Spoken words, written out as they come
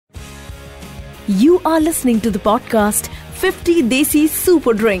You are listening to the podcast 50 Desi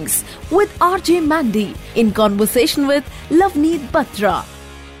Super Drinks with RJ Mandy in conversation with Lavneet Batra.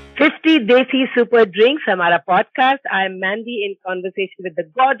 50 Desi Super Drinks, हमारा podcast. I am Mandy in conversation with the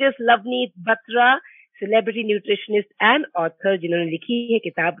gorgeous Lavneet Batra, celebrity nutritionist and author, जिन्होंने लिखी है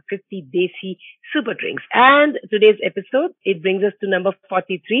किताब 50 Desi Super Drinks. And today's episode, it brings us to number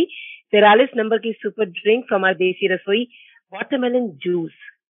 43, 43 number की super drink from our Desi रसोई, watermelon juice.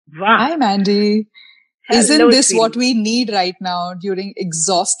 Wow. Hi, Mandy. Hello, Isn't this sweetie. what we need right now during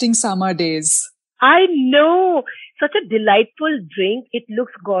exhausting summer days? I know. Such a delightful drink. It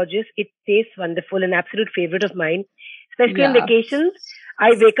looks gorgeous. It tastes wonderful. An absolute favorite of mine. Especially on vacations.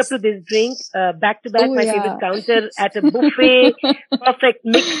 I wake up to this drink, back to back, my favorite counter at a buffet, perfect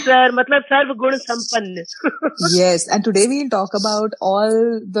mixer, matlab sarv gun sampann. Yes, and today we'll talk about all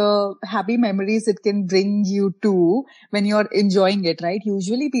the happy memories it can bring you to when you're enjoying it, right?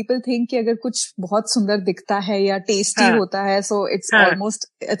 Usually people think कि अगर कुछ बहुत सुंदर दिखता है या tasty होता है, so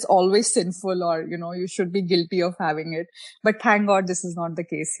it's always sinful or, you should be guilty of having it. But thank God this is not the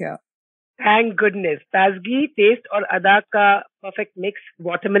case here. Thank goodness. ताजगी, टेस्ट और अदा का perfect mix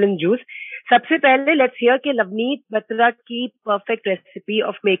watermelon juice. सबसे पहले let's hear कि लवनीत बत्रा की perfect recipe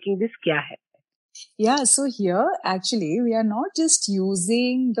of making this क्या है? Yeah, so here actually we are not just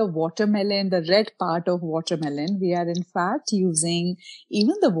using the watermelon, the red part of watermelon. We are in fact using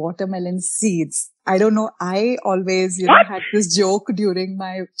even the watermelon seeds. I don't know. I always, had this joke during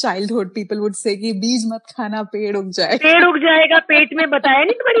my childhood. People would say कि बीज मत खाना, पेड़ उग जाएगा. पेड़ उग जाएगा, पेट में बताया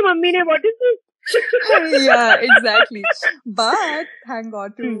नहीं तुम्हारी मम्मी ने? What is this? Yeah, exactly. But thank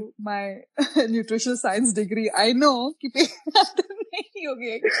God to my nutritional science degree, I know कि पेड़ नहीं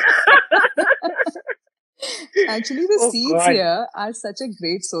उगेगा. Actually, the seeds here are such a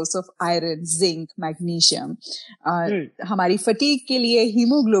great source of iron, zinc, magnesium. हमारी fatigue के लिए,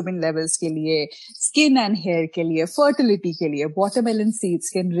 hemoglobin levels के लिए, skin and hair के लिए, fertility के लिए, watermelon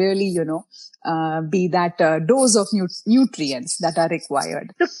seeds can really, be that dose of nutrients that are required.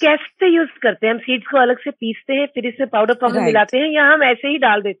 तो कैसे यूज करते हैं? हम सीड्स को अलग से पीसते हैं, फिर इसे पाउडर फॉर्म में मिलाते हैं, या हम ऐसे ही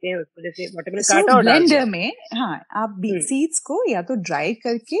डाल देते हैं उसको, जैसे वाटरमेलन काटा और ब्लेंडर में, आप सीड्स को या तो ड्राई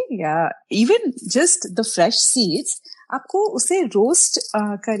करके या even just the fresh seeds, आपको उसे रोस्ट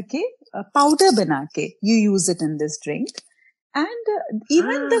करके पाउडर बना के you use it in this drink. And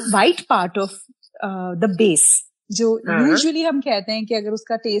even the white part of the base, जो यूजुअली हम कहते हैं कि अगर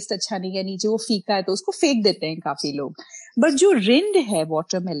उसका टेस्ट अच्छा नहीं है, नीचे वो फीका है, तो उसको फेंक देते हैं काफी लोग. बट जो रिंड है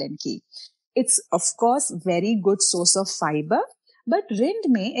वाटरमेलन की, it's of course very good source of fibre. But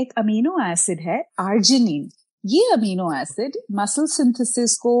rind में एक अमीनो एसिड है आर्जिनिन. ये अमीनो एसिड मसल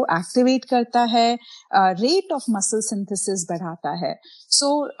सिंथेसिस को एक्टिवेट करता है, रेट ऑफ मसल सिंथेसिस बढ़ाता है. So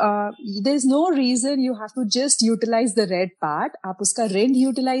there is no reason you have to just utilise the red part. आप उसका रिंड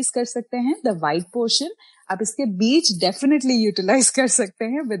यूटिलाइज कर सकते हैं, द वाइट पोर्शन. आप इसके बीज डेफिनेटली यूटिलाइज कर सकते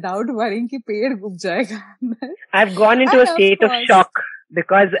हैं विदाउट वरिंग कि पेड़ उग जाएगा. I have gone into a state of shock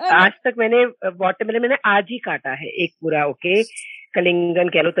because आज तक मैंने वाटरमेलन मैंने आज ही काटा है, एक पूरा कलिंगन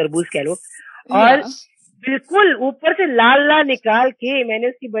कह लो, तरबूज कह लो, और बिल्कुल ऊपर से लाल लाल निकाल के मैंने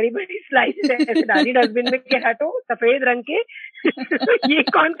उसकी बड़ी बड़ी स्लाइसेस ऐसे डाली डस्टबिन में कि हटो, सफेद रंग के. ये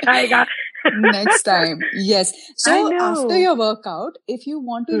कौन खाएगा? Next time. Yes. So after your workout, if you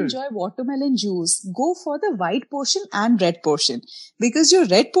want to enjoy watermelon juice, go for the white portion and red portion. Because जो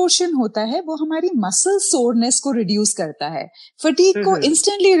red portion होता है, वो हमारी muscle soreness को reduce करता है. Fatigue को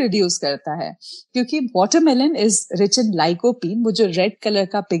instantly reduce करता है. क्योंकि watermelon is rich in lycopene, वो जो red color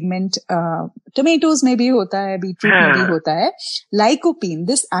का pigment, tomatoes में भी होता है, बीटरूट में भी होता है. Lycopene,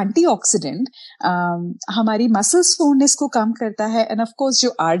 this antioxidant, हमारी muscle soreness को कम करता है. And of course,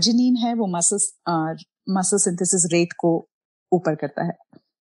 जो arginine है, वो muscle synthesis rate को ऊपर करता है.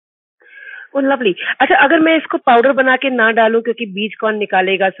 Oh, lovely. अच्छा, अगर मैं इसको पाउडर बना के ना डालूं, क्योंकि बीज कौन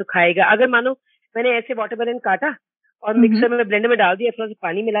निकालेगा, सुखाएगा. अगर मानो मैंने ऐसे वाटरमेलन काटा और मिक्सर में ब्लेंडर में डाल दिया, थोड़ा सा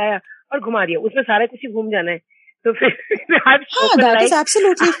पानी मिलाया और घुमा दिया, उसमें सारा कुछ ही घूम जाना है, तो फिर that is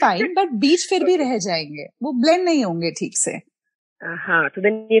absolutely fine, but बीज फिर भी रह जाएंगे, वो ब्लेंड नहीं होंगे ठीक से. हाँ, तो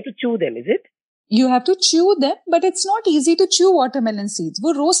then you have to chew them, is it? You have to chew them, but it's not easy to chew watermelon seeds.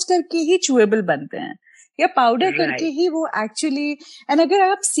 वो रोस्ट करके ही chewable बनते हैं, या पाउडर करके ही वो एक्चुअली. एंड अगर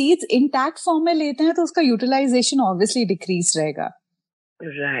आप सीड्स इंटैक्ट फॉर्म में लेते हैं तो उसका यूटिलाइजेशन ऑब्वियसली डिक्रीज रहेगा.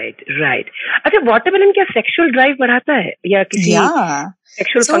 राइट. अच्छा, वाटरमेलन क्या सेक्सुअल ड्राइव बढ़ाता है या किसी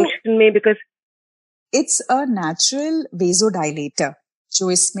सेक्सुअल फंक्शन में? Because it's a natural vasodilator.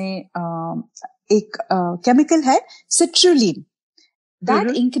 जो इसमें एक केमिकल है citrulline, that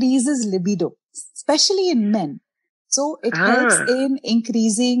increases libido, especially in men. So it helps in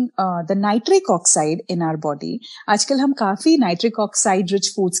increasing the nitric oxide in our body. आजकल हम काफी nitric oxide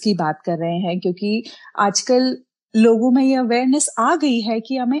rich foods की बात कर रहे हैं क्योंकि आजकल लोगों में ये अवेयरनेस आ गई है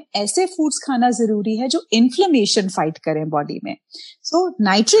कि हमें ऐसे फूड्स खाना जरूरी है जो इन्फ्लेमेशन फाइट करें बॉडी में. सो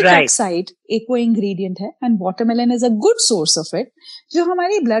नाइट्रिक ऑक्साइड एक वो इंग्रेडिएंट है and watermelon is a good source of it जो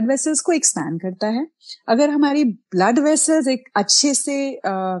हमारी ब्लड वेसल्स को एक्सपैंड करता है. अगर हमारी ब्लड वेसल्स एक अच्छे से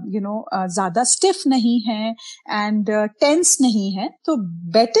ज्यादा स्टिफ नहीं है एंड टेंस नहीं है तो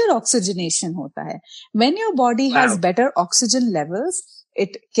बेटर ऑक्सीजनेशन होता है. When your body has better oxygen levels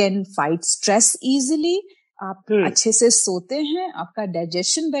it can fight stress easily. आप अच्छे से सोते हैं, आपका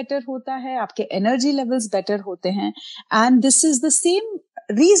डाइजेशन बेटर होता है, आपके एनर्जी लेवल्स बेटर होते हैं and this is the same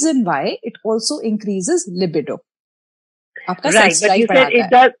reason why it also increases libido. आपका सेक्स ड्राइव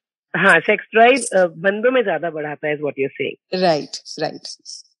बढ़ाता है. हाँ, सेक्स ड्राइव बंदों में ज्यादा बढ़ाता है, is what you're saying. Right.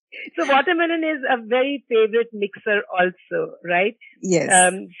 So watermelon is a very favorite mixer also, right? Yes.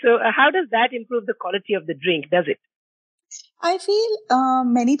 So how does that improve the quality of the drink? Does it? I feel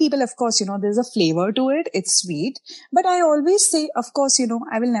many people, of course, there's a flavor to it. It's sweet. But I always say, of course,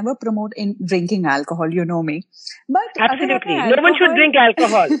 I will never promote in drinking alcohol. You know me. But absolutely. No one should drink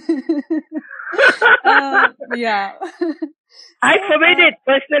alcohol. Yeah. I forbid it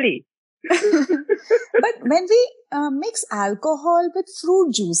personally. But when we mix alcohol with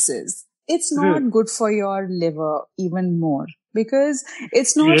fruit juices, it's not good for your liver even more. Because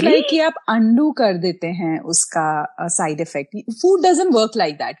it's not really? like कि आप undo कर देते हैं उसका side effect. Food doesn't work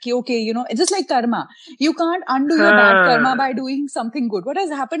like that. कि okay, it's just like karma. You can't undo your bad karma by doing something good. What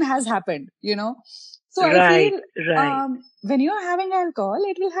has happened, So I feel when you're having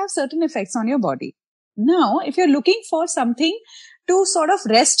alcohol, it will have certain effects on your body. Now, if you're looking for something to sort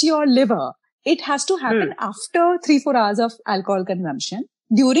of rest your liver, it has to happen after 3-4 hours of alcohol consumption.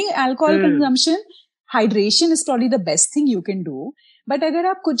 During alcohol consumption, hydration is probably the best thing you can do. But अगर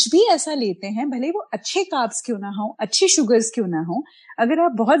आप कुछ भी ऐसा लेते हैं, भले वो अच्छे कार्ब्स क्यों ना हो, अच्छी शुगर्स क्यों ना हो, अगर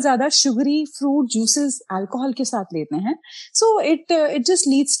आप बहुत ज्यादा शुगरी फ्रूट जूसेस अल्कोहल के साथ लेते हैं, so it just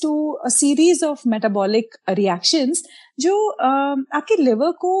leads to a series of metabolic reactions जो आपके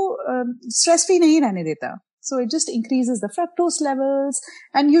लिवर को स्ट्रेस फ्री नहीं रहने देता. So it just increases the fructose levels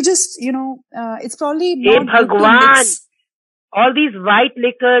and you just, it's probably not good to mix. All these white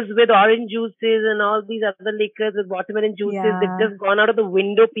liquors with orange juices and all these other liquors with watermelon juices, they've just gone out of the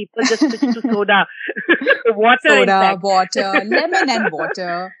window. People just switch to soda. Water, lemon and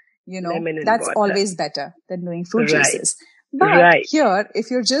water. That's always better than doing fruit juices. But here,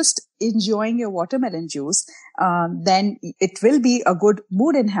 if you're just enjoying your watermelon juice, then it will be a good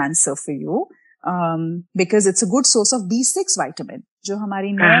mood enhancer for you. Because it's a good source of B6 vitamin, जो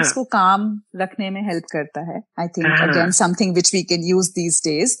हमारी nerves को calm रखने में help करता है. I think again something which we can use these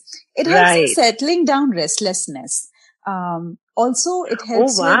days. It helps in settling down restlessness. Also, it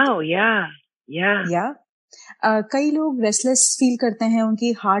helps. Oh wow, yeah. कई लोग restless feel करते हैं,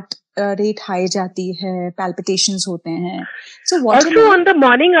 उनकी heart rate high जाती है, palpitations होते हैं. So also on the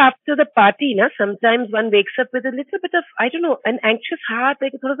morning after the party, sometimes one wakes up with a little bit of, I don't know, an anxious heart,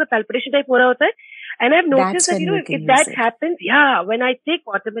 like थोड़ा सा palpitation type हो रहा होता है. And I've noticed that if that happens, when I take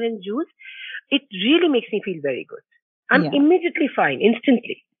watermelon juice, it really makes me feel very good. I'm immediately fine,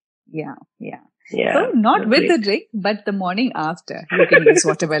 instantly. Yeah. So not with the drink, but the morning after you can use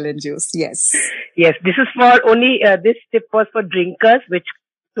watermelon juice. Yes. This is for only, this tip was for drinkers, which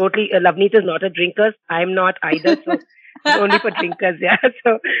totally, Lavneet is not a drinker. I'm not either. So it's only for drinkers.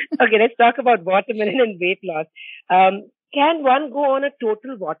 So, okay, let's talk about watermelon and weight loss. Can one go on a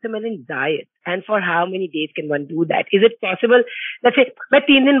total watermelon diet? And for how many days can one do that? Is it possible? Let's say, मैं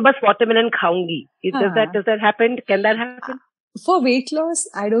 3 दिन बस watermelon खाऊंगी. Does that happen? Can that happen? For weight loss,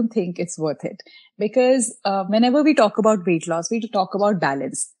 I don't think it's worth it. Because whenever we talk about weight loss, we talk about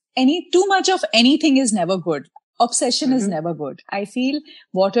balance. Too much of anything is never good. Obsession is never good. I feel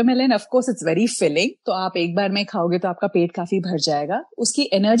watermelon, of course, it's very filling. तो आप एक बार में खाओगे तो आपका पेट काफी भर जाएगा. उसकी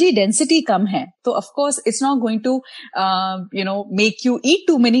energy density कम है. तो of course, it's not going to, make you eat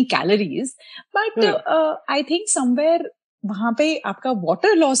too many calories. But I think somewhere वहां पे आपका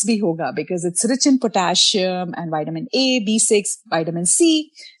water loss भी होगा because it's rich in potassium and vitamin A, B6, vitamin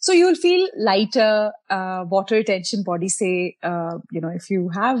C. So you'll feel lighter, water retention body say, if you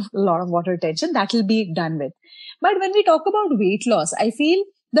have a lot of water retention, that will be done with. But when we talk about weight loss, I feel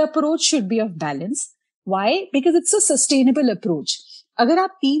the approach should be of balance. Why? Because it's a sustainable approach. अगर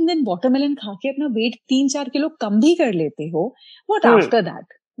आप 3 दिन watermelon खा के अपना weight 3-4 kilo कम भी कर लेते हो, what after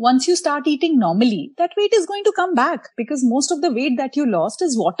that? Once you start eating normally, that weight is going to come back because most of the weight that you lost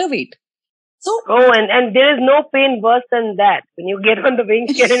is water weight. So, and there is no pain worse than that. When you get on the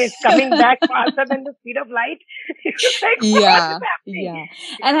windshield and it's coming back faster than the speed of light, it's like, yeah.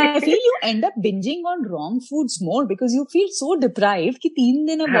 And I feel you end up binging on wrong foods more because you feel so deprived कि 3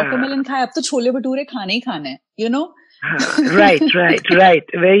 दिन अब watermelon खाए, अब तो छोले भटूरे खाने ही खाने, you know? Right.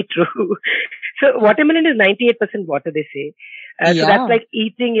 Very true. So watermelon is 98% water, they say. So that's like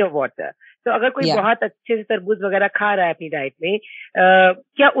eating your water. तो अगर कोई बहुत अच्छे से तरबूज वगैरह खा रहा है अपनी डाइट में,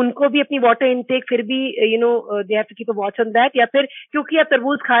 क्या उनको भी अपनी वाटर इनटेक फिर भी they have to keep a watch on that, या फिर क्योंकि आप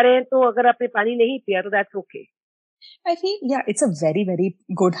तरबूज खा रहे हैं तो अगर आपने पानी नहीं पिया तो that's okay? I feel it's a very very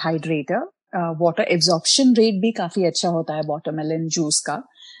good hydrator. Water absorption rate भी काफी अच्छा होता है वाटरमेलन जूस का.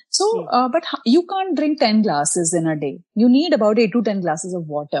 So, but you can't drink 10 glasses in a day. You need about 8 to 10 glasses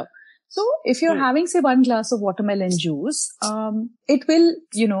of water. So if you're having, say, 1 glass of watermelon juice, it will,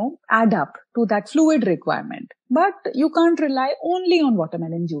 add up to that fluid requirement. But you can't rely only on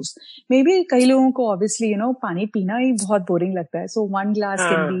watermelon juice. Maybe कई लोगों को obviously, पानी पीना ही बहुत boring लगता है. So 1 glass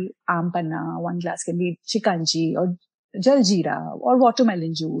can be आम पन्ना, 1 glass can be shikanji or jaljeera or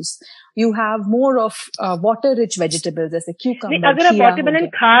watermelon juice. You have more of water-rich vegetables जैसे cucumber, अगर आप watermelon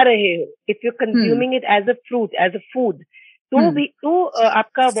खा रहे हो, if you're consuming it as a fruit, as a food, तो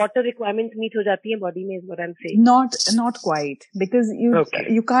आपका water requirements meet हो जाती है body में, is what I'm saying. Not quite, because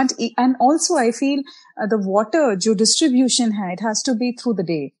you can't eat, and also I feel the water जो distribution है, it has to be through the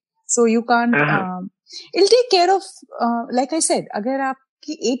day, so you can't. It'll take care of, like I said, अगर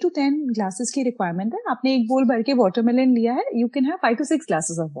आपकी 8 to 10 glasses की requirement है, आपने एक bowl भर के watermelon लिया है, you can have 5 to 6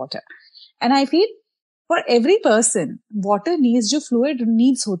 glasses of water, and I feel for every person, water needs, जो fluid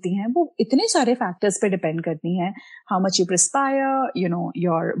needs होती हैं, वो इतने सारे factors पे depend करती हैं. How much you perspire,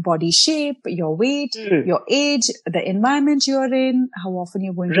 your body shape, your weight, your age, the environment you're in, how often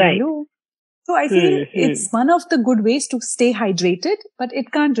you're going to the loo. So I feel it's one of the good ways to stay hydrated, but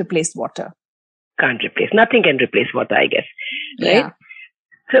it can't replace water. Nothing can replace water, I guess. Right? Yeah.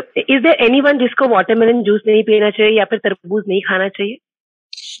 So is there anyone जिसको watermelon juice नहीं पीना चाहिए या फिर तरबूज नहीं खाना चाहिए?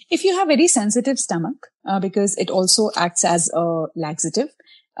 If you have very sensitive stomach, because it also acts as a laxative,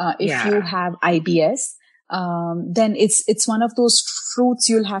 if you have IBS, then it's one of those fruits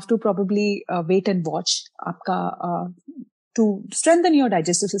you'll have to probably wait and watch आपका to strengthen your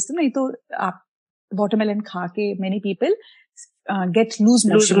digestive system. नहीं तो आप watermelon खा के many people get loose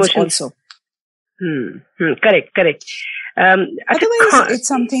motions also. Correct. Otherwise, it's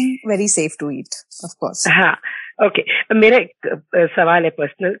something very safe to eat, of course. हाँ, okay. मेरा एक सवाल है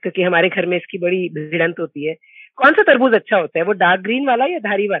पर्सनल, क्योंकि हमारे घर में इसकी बड़ी भिड़ंत होती है. कौन सा तरबूज अच्छा होता है, वो डार्क ग्रीन वाला या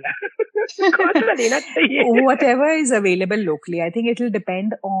धारी वाला? कौन सा लेना चाहिए? Whatever is available locally. I think it will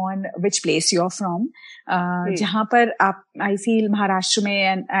depend on which place you're from. जहाँ पर आप, I feel महाराष्ट्र में,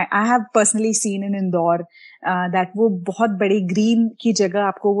 and I have personally seen in Indore that वो बहुत बड़े ग्रीन की जगह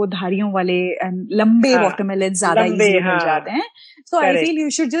आपको वो धारियों वाले लंबे watermelons ज़्यादा easily मिल जाते हैं. So I feel you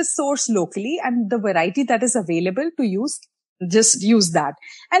should just source locally, and the variety that is available to use, just use that.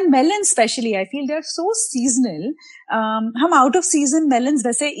 And melons especially, I feel they're so seasonal. हम out of season melons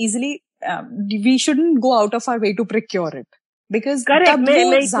वैसे easily, we shouldn't go out of our way to procure it. Because मैं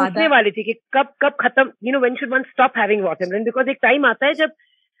पूछने वाली थी कि कब खत्म, when should one stop having watermelon? Because एक टाइम आता है जब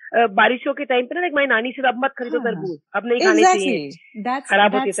बारिशों के टाइम पे ना, मेरी नानी से अब मत खरीदो तरबूज, अब नहीं खाने चाहिए,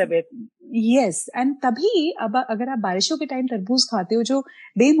 खराब होती है तबीयत. Yes, and तभी अब अगर आप बारिशों के टाइम तरबूज खाते हो जो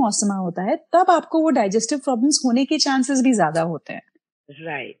बेमौसमा होता है, तब आपको वो डाइजेस्टिव प्रॉब्लम्स होने के चांसेस भी ज्यादा होते हैं.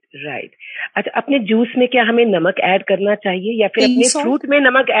 राइट. अच्छा, अपने जूस में क्या हमें नमक ऐड करना चाहिए या फिर अपने फ्रूट में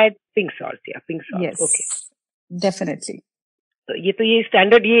नमक add? Pink salt. Yes, okay. Definitely. तो ये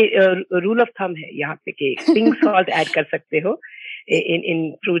स्टैंडर्ड, ये रूल ऑफ थंब है यहाँ पे कि पिंक सॉल्ट ऐड कर सकते हो in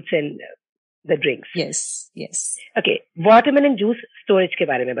fruits and the drinks. Yes. Okay, watermelon juice storage के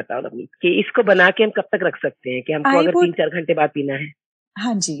बारे में बताओ अपनी, कि इसको बना के हम कब तक रख सकते हैं, कि हमको अगर 3-4 घंटे बाद पीना है?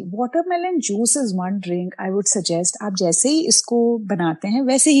 हाँ जी, watermelon juice is one drink I would suggest आप जैसे ही इसको बनाते हैं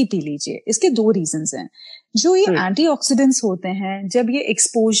वैसे ही पी लीजिए. इसके 2 रीजंस हैं. जो ये एंटीऑक्सीडेंट्स होते हैं, जब ये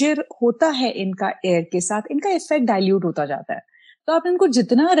एक्सपोजर होता है इनका एयर के साथ, इनका इफेक्ट डाइल्यूट होता जाता है. तो आप इनको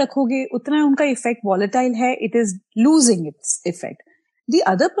जितना रखोगे उतना उनका इफेक्ट वॉलेटाइल है, it is losing its effect. The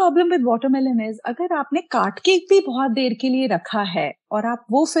other problem with watermelon is, अगर आपने काट के भी बहुत देर के लिए रखा है और आप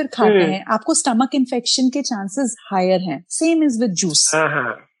वो फिर खाते हैं, आपको स्टमक इन्फेक्शन के चांसेस हायर हैं. Same is with juice.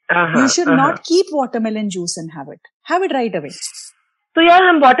 You should not keep watermelon juice and have it right away. तो यार,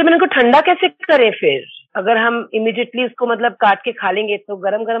 हम वाटरमेलन को ठंडा कैसे करें फिर? अगर हम इमीडिएटली इसको मतलब काट के खा लेंगे तो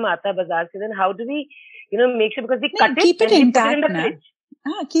गरम आता है बाजार से, then how do we make sure, because we cut keep it intact, na?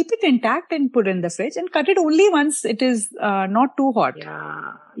 keep it intact and put in the fridge and cut it only once it is not too hot.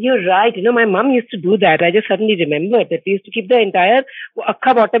 Yeah, you're right. My mom used to do that. I just suddenly remembered that we used to keep the entire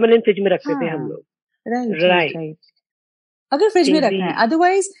akha watermelon fridge में रखते थे हम लोग. Right. अगर fridge में रखना है,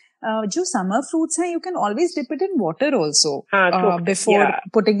 otherwise जो summer fruits हैं, you can always dip it in water also before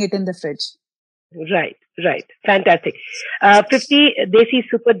putting it in the fridge. Right. Fantastic. 50 Desi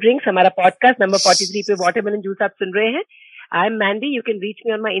Super Drinks, हमारा podcast number 43 पे watermelon juice आप सुन रहे हैं. I'm Mandy. You can reach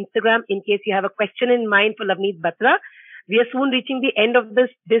me on my Instagram in case you have a question in mind for Lavneet Batra. We are soon reaching the end of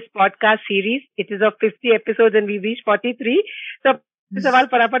this podcast series. It is of 50 episodes and we've reached 43. So, सवाल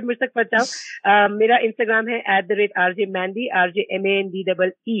फटाफट मुझ तक पहुंचाओ. मेरा Instagram है @RJMandy,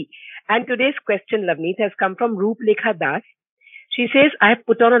 RJMANDEE. And today's question, Lavneet, has come from Roop Lekha Das. She says, I have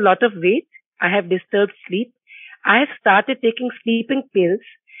put on a lot of weight. I have disturbed sleep. I have started taking sleeping pills.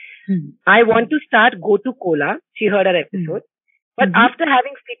 I want to start Go to Cola. She heard our episode. But after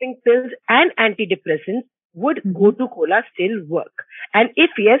having sleeping pills and antidepressants, would Go to Cola still work? And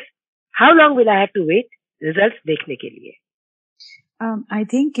if yes, how long will I have to wait? Results देखने के लिए. I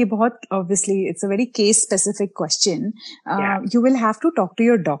think obviously it's a very case specific question. You will have to talk to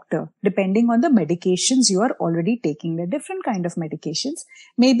your doctor depending on the medications you are already taking. There are different kind of medications.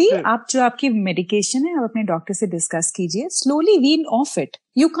 Maybe आप जो आपकी medication है, आप अपने doctor से discuss कीजिए. Slowly wean off it.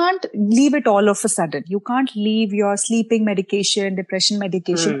 You can't leave it all of a sudden. You can't leave your sleeping medication, depression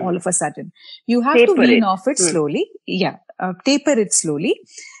medication all of a sudden. You have to wean off it slowly. Taper it slowly.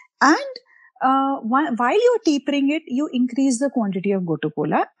 And while you're tapering it, you increase the quantity of Go to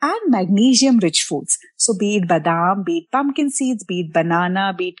Cola and magnesium rich foods. So be it badam, be it pumpkin seeds, be it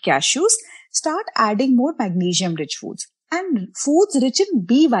banana, be it cashews, start adding more magnesium rich foods and foods rich in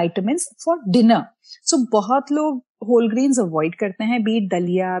B vitamins for dinner. So बहुत लोग whole grains avoid करते हैं, be it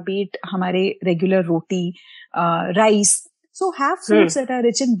dalia, be it हमारे regular roti, rice. So have foods that are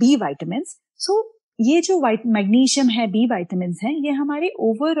rich in B vitamins. So ये जो magnesium है, B vitamins हैं, ये हमारे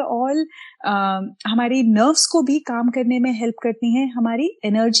ओवरऑल हमारे नर्व्स को भी काम करने में हेल्प करती हैं, हमारी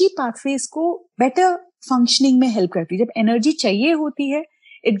एनर्जी पाथवेज को बेटर फंक्शनिंग में हेल्प करती है. जब एनर्जी चाहिए होती है,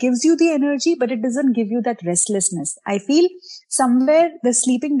 it gives you the energy, but it doesn't give you that restlessness. I feel somewhere the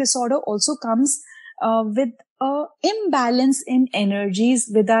sleeping disorder also comes with a imbalance in energies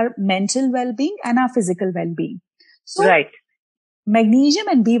with our mental well-being and our physical well-being. So, magnesium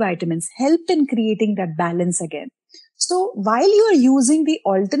and B vitamins help in creating that balance again. So while you are using the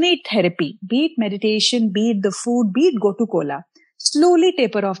alternate therapy, be it meditation, be it the food, be it Go to Cola, slowly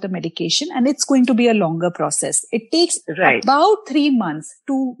taper off the medication, and it's going to be a longer process. It takes about 3 months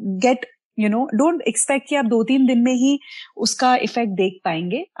to get, don't expect कि आप 2-3 दिन में ही उसका effect देख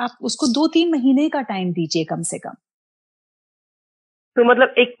पाएंगे. आप उसको 2-3 महीने का टाइम दीजिए कम से कम. तो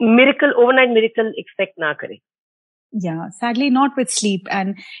मतलब एक मिरेकल, ओवरनाइट मिरेकल एक्सपेक्ट ना करें. Yeah, sadly not with sleep.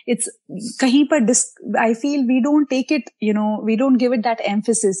 And it's kahin par I feel we don't take it, we don't give it that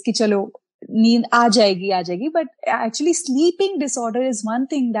emphasis ki chalo neend aa jayegi. But actually sleeping disorder is one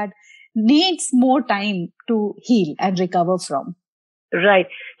thing that needs more time to heal and recover from.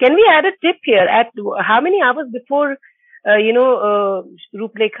 Right. Can we add a tip here? At how many hours before,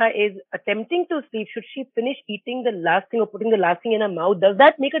 Roop Lekha is attempting to sleep, should she finish eating the last thing or putting the last thing in her mouth? Does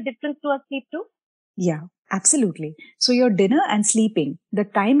that make a difference to her sleep too? Yeah. Absolutely. So your dinner and sleeping, the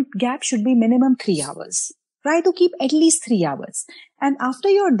time gap should be minimum 3 hours. Try to keep at least 3 hours. And after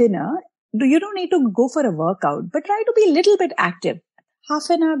your dinner, you don't need to go for a workout, but try to be a little bit active. Half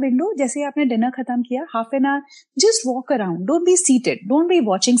an hour window, जैसे आपने dinner खत्म किया, half an hour, just walk around. Don't be seated. Don't be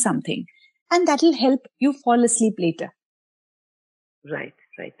watching something. And that will help you fall asleep later. Right.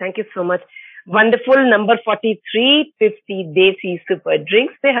 Thank you so much. Wonderful. Number 43, 50 Desi Super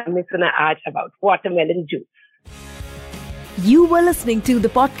Drinks पे हमने सुना आज about watermelon juice. You were listening to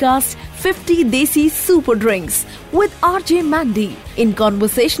the podcast 50 Desi Super Drinks with RJ Mandy in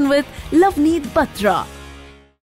conversation with Lavneet Batra.